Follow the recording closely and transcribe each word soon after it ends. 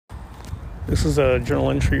This is a journal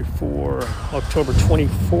entry for October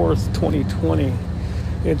 24th, 2020.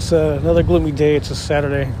 It's another gloomy day. It's a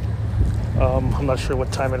Saturday. I'm not sure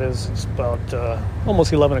what time it is. It's about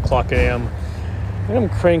almost 11 o'clock a.m. And I'm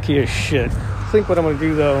cranky as shit. I think what I'm going to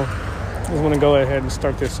do, though, is I'm going to go ahead and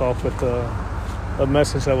start this off with a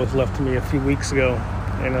message that was left to me a few weeks ago.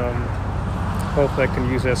 And hopefully I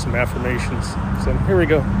can use that as some affirmations. So here we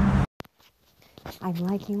go. I'm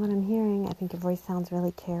liking what I'm hearing. I think your voice sounds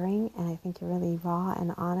really caring, and I think you're really raw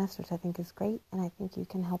and honest, which I think is great, and I think you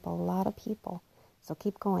can help a lot of people. So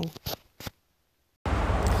keep going.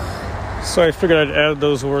 So I figured I'd add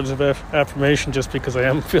those words of affirmation just because I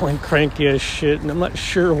am feeling cranky as shit, and I'm not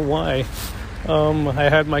sure why. I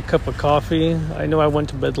had my cup of coffee. I know I went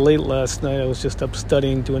to bed late last night. I was just up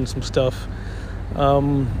studying, doing some stuff.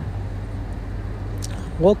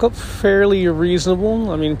 Woke up fairly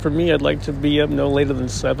reasonable. I mean, for me, I'd like to be up no later than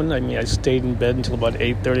 7. I mean, I stayed in bed until about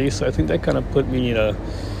 8:30, so I think that kind of put me in a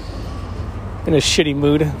shitty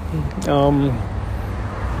mood.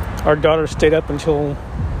 Our daughter stayed up until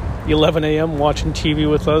 11 a.m. watching TV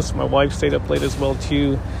with us. My wife stayed up late as well,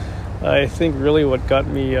 too. I think really what got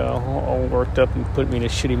me all worked up and put me in a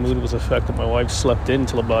shitty mood was the fact that my wife slept in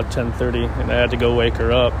until about 10:30, and I had to go wake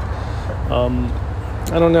her up.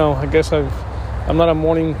 I don't know. I guess I'm not a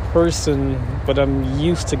morning person, but I'm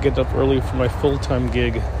used to get up early for my full-time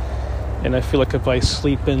gig. And I feel like if I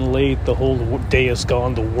sleep in late, the whole day is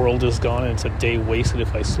gone, the world is gone, and it's a day wasted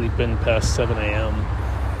if I sleep in past 7 a.m.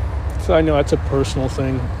 So I know that's a personal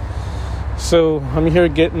thing. So I'm here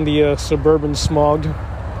getting the Suburban Smogged.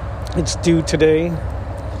 It's due today,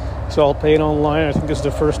 so I'll pay it online. I think this is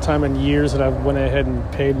the first time in years that I've went ahead and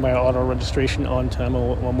paid my auto registration on time.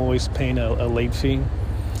 I'm always paying a late fee.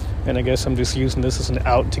 And I guess I'm just using this as an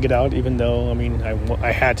out to get out, even though, I mean,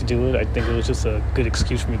 I had to do it. I think it was just a good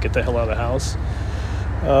excuse for me to get the hell out of the house.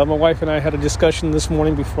 My wife and I had a discussion this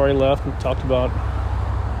morning before I left and talked about,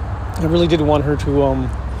 I really did want her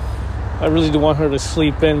to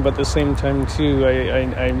sleep in, but at the same time, too,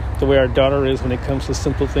 I the way our daughter is when it comes to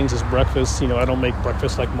simple things as breakfast, I don't make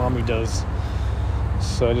breakfast like mommy does.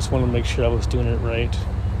 So I just wanted to make sure I was doing it right.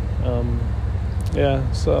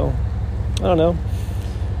 So, I don't know.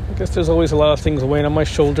 I guess there's always a lot of things weighing on my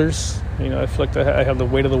shoulders. I feel like I have the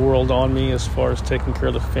weight of the world on me as far as taking care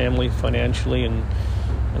of the family financially and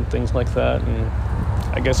things like that. And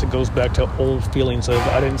I guess it goes back to old feelings of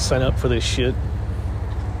I didn't sign up for this shit.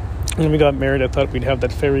 When we got married, I thought we'd have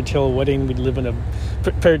that fairy tale wedding. We'd live in a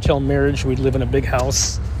fairy tale marriage. We'd live in a big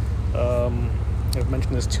house. I've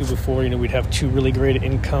mentioned this too before. We'd have 2 really great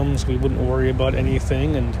incomes. We wouldn't worry about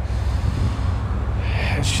anything, and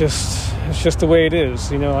it's just the way it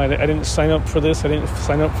is. I didn't sign up for this. I didn't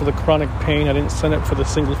sign up for the chronic pain. I didn't sign up for the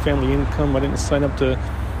single family income. I didn't sign up to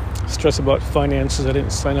stress about finances. I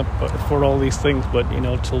didn't sign up for all these things, but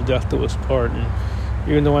till death do us part. And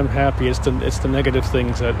even though I'm happy, it's the negative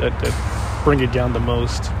things that bring you down the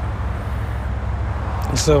most.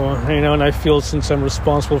 So and I feel since I'm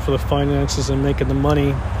responsible for the finances and making the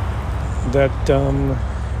money, that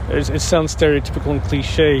it sounds stereotypical and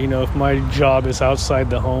cliche. If my job is outside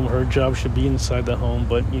the home, her job should be inside the home.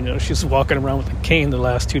 But she's walking around with a cane the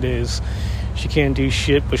last 2 days. She can't do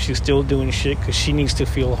shit, but she's still doing shit because she needs to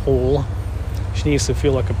feel whole. She needs to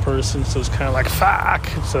feel like a person. So it's kind of like fuck.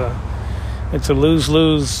 It's a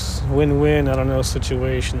lose-lose, win-win, I don't know,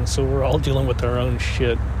 situation. So we're all dealing with our own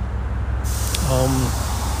shit.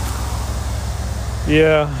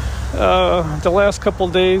 The last couple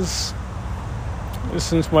days,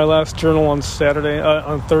 since my last journal on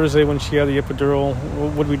Thursday when she had the epidural,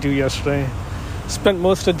 what did we do yesterday? Spent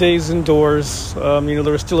most of the days indoors. There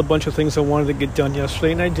were still a bunch of things I wanted to get done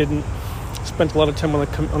yesterday, and I didn't. Spent a lot of time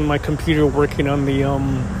on my computer working on the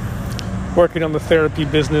therapy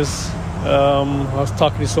business. I was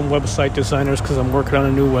talking to some website designers because I'm working on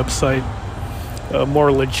a new website, a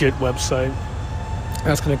more legit website.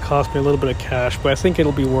 That's going to cost me a little bit of cash, but I think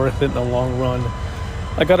it'll be worth it in the long run.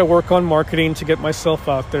 I got to work on marketing to get myself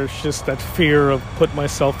out there. It's just that fear of putting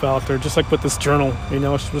myself out there, just like with this journal.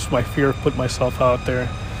 It's just my fear of putting myself out there.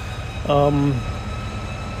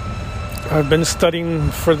 I've been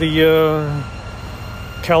studying for the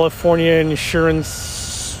California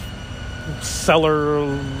insurance seller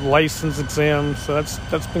license exam, so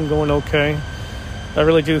that's been going okay. I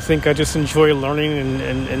really do think I just enjoy learning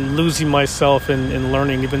and losing myself in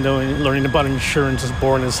learning, even though learning about insurance is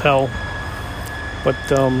boring as hell. But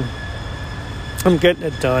I'm getting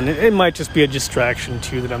it done. It might just be a distraction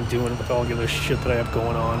too that I'm doing with all the other shit that I have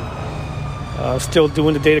going on. Still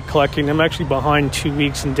doing the data collecting. I'm actually behind 2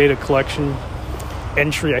 weeks in data collection.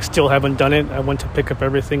 entry. I still haven't done it. I went to pick up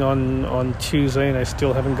everything on Tuesday, and I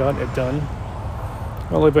still haven't gotten it done.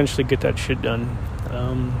 I'll eventually get that shit done.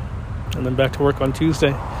 And then back to work on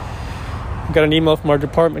Tuesday. I got an email from our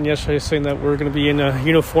department yesterday saying that we're going to be in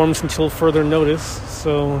uniforms until further notice.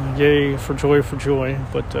 So, yay, for joy.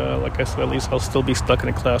 But like I said, at least I'll still be stuck in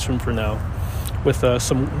a classroom for now. With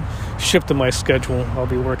some shift in my schedule. I'll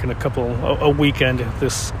be working a weekend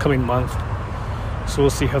this coming month. So we'll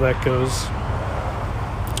see how that goes.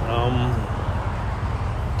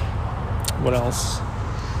 What else?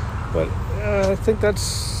 But I think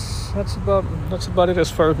that's about it as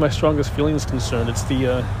far as my strongest feeling is concerned. It's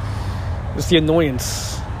the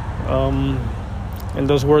annoyance, and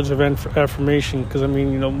those words of affirmation. Because I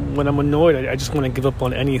mean, when I'm annoyed, I just want to give up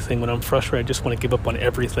on anything. When I'm frustrated, I just want to give up on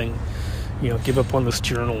everything. Give up on this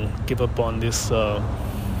journal. Give up on this.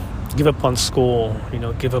 Give up on school.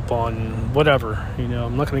 Give up on whatever.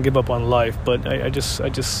 I'm not going to give up on life, but it's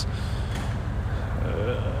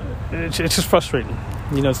just frustrating.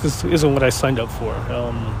 This isn't what I signed up for.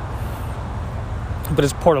 But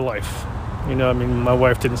it's part of life. My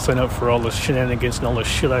wife didn't sign up for all this shenanigans and all this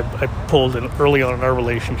shit I pulled in early on in our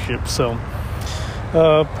relationship. So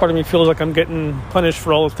part of me feels like I'm getting punished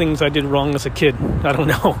for all the things I did wrong as a kid. I don't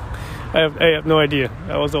know. I have no idea.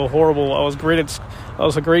 I was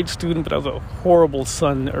a great student, but I was a horrible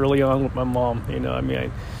son early on with my mom. I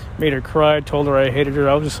made her cry, told her I hated her.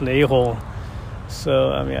 I was just an a-hole.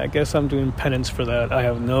 So, I guess I'm doing penance for that. I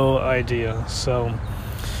have no idea. So,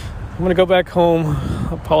 I'm going to go back home,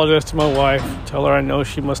 apologize to my wife, tell her I know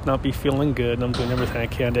she must not be feeling good, and I'm doing everything I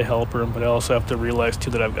can to help her. But I also have to realize,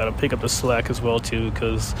 too, that I've got to pick up the slack as well, too,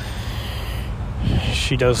 because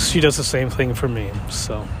she does the same thing for me.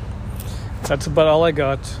 So, that's about all I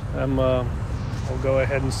got. I'll go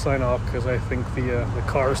ahead and sign off because I think the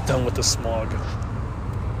car's done with the smog.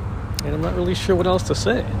 And I'm not really sure what else to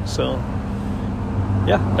say. So,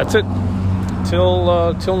 yeah, that's it.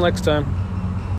 Till next time.